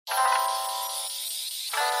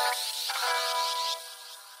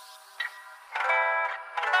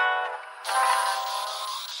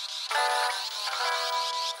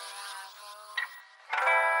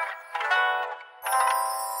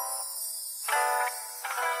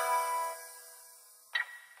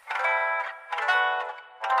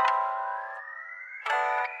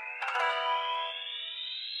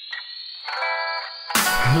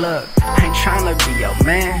Look, I ain't tryna be your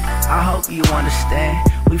man, I hope you understand.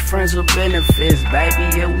 We friends with benefits,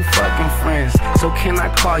 baby, yeah, we fucking friends. So can I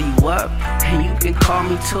call you up? And you can call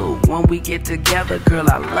me too. When we get together, girl,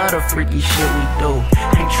 I love the freaky shit we do.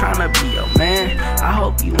 Ain't tryna be your man, I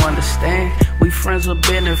hope you understand. We friends with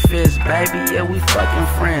benefits, baby, yeah, we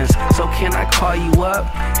fucking friends. So can I call you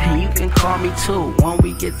up? And you can call me too. When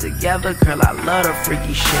we get together, girl, I love the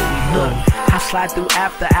freaky shit we do. I slide through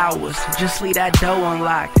after hours, just leave that door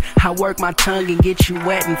unlocked. I work my tongue and get you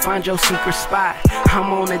wet and find your secret spot.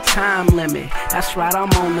 I'm on a time limit, that's right,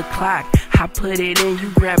 I'm on the clock. I put it in, you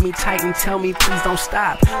grab me tight and tell me please don't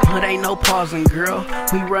stop. But ain't no pausing, girl,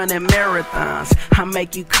 we running marathons. I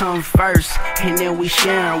make you come first, and then we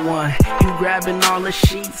sharing one. You grabbing all the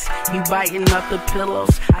sheets, you biting up the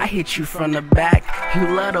pillows. I hit you from the back,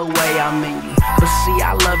 you love the way I'm in you. But see,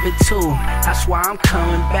 I love it too, that's why I'm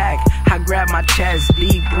coming back. I grab my chest,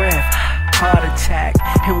 deep breath, heart attack.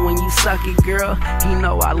 And when you suck it, girl, you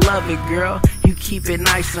know I love it, girl. You keep it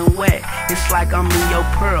nice and wet, it's like I'm in your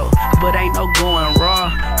pearl. But ain't no going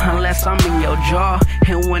raw, unless I'm in your jaw.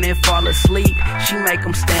 And when it fall asleep, she make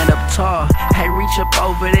them stand up tall. Hey, reach up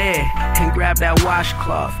over there and grab that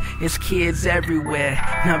washcloth. It's kids everywhere,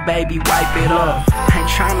 now baby, wipe it off. Ain't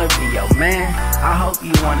tryna be your man, I hope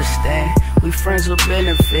you understand. We friends with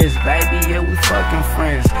benefits, baby, yeah, we fucking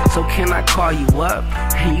friends. So can I call you up?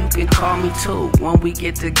 And you can call me too. When we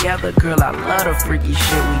get together, girl, I love the freaky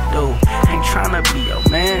shit we do. Ain't tryna be your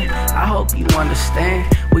man, I hope you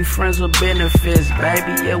understand. We friends with benefits,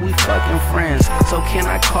 baby, yeah, we fucking friends. So can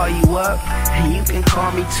I call you up? And you can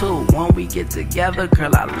call me too. When we get together,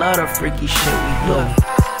 girl, I love the freaky shit we do.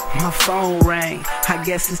 My phone rang, I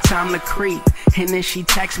guess it's time to creep. And then she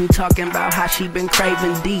text me talking about how she been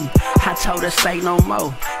craving D. I told her say no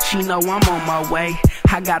more, she know I'm on my way.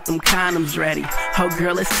 I got them condoms ready, oh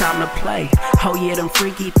girl, it's time to play. Oh yeah, them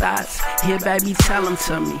freaky thoughts, yeah baby, tell them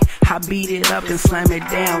to me. I beat it up and slam it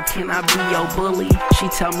down, can I be your bully? She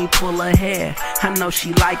tell me pull her hair, I know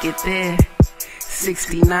she like it there.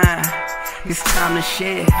 69, it's time to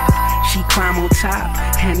share. She climb on top,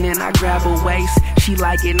 and then I grab her waist. She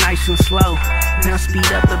like it nice and slow, now speed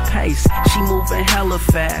up the pace. She moving hella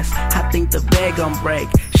fast, I think the bed gon' break.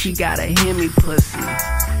 She got a Hemi pussy,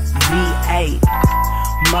 V8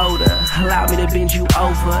 motor, allow me to bend you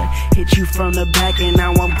over, hit you from the back, and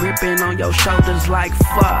now I'm gripping on your shoulders like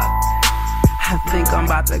fuck. I think I'm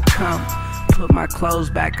about to come, put my clothes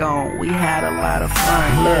back on, we had a lot of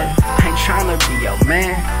fun. Look, I ain't tryna be your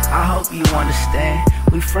man, I hope you understand.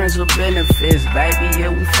 We friends with benefits, baby, yeah,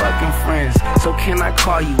 we fucking friends. So can I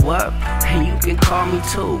call you up? And you can call me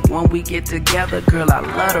too. When we get together, girl, I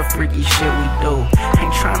love the freaky shit we do.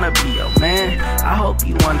 Ain't tryna be your man, I hope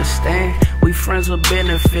you understand. We friends with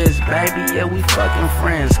benefits, baby, yeah, we fucking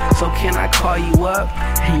friends. So can I call you up?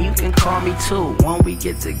 And you can call me too. When we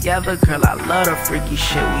get together, girl, I love the freaky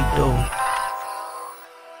shit we do.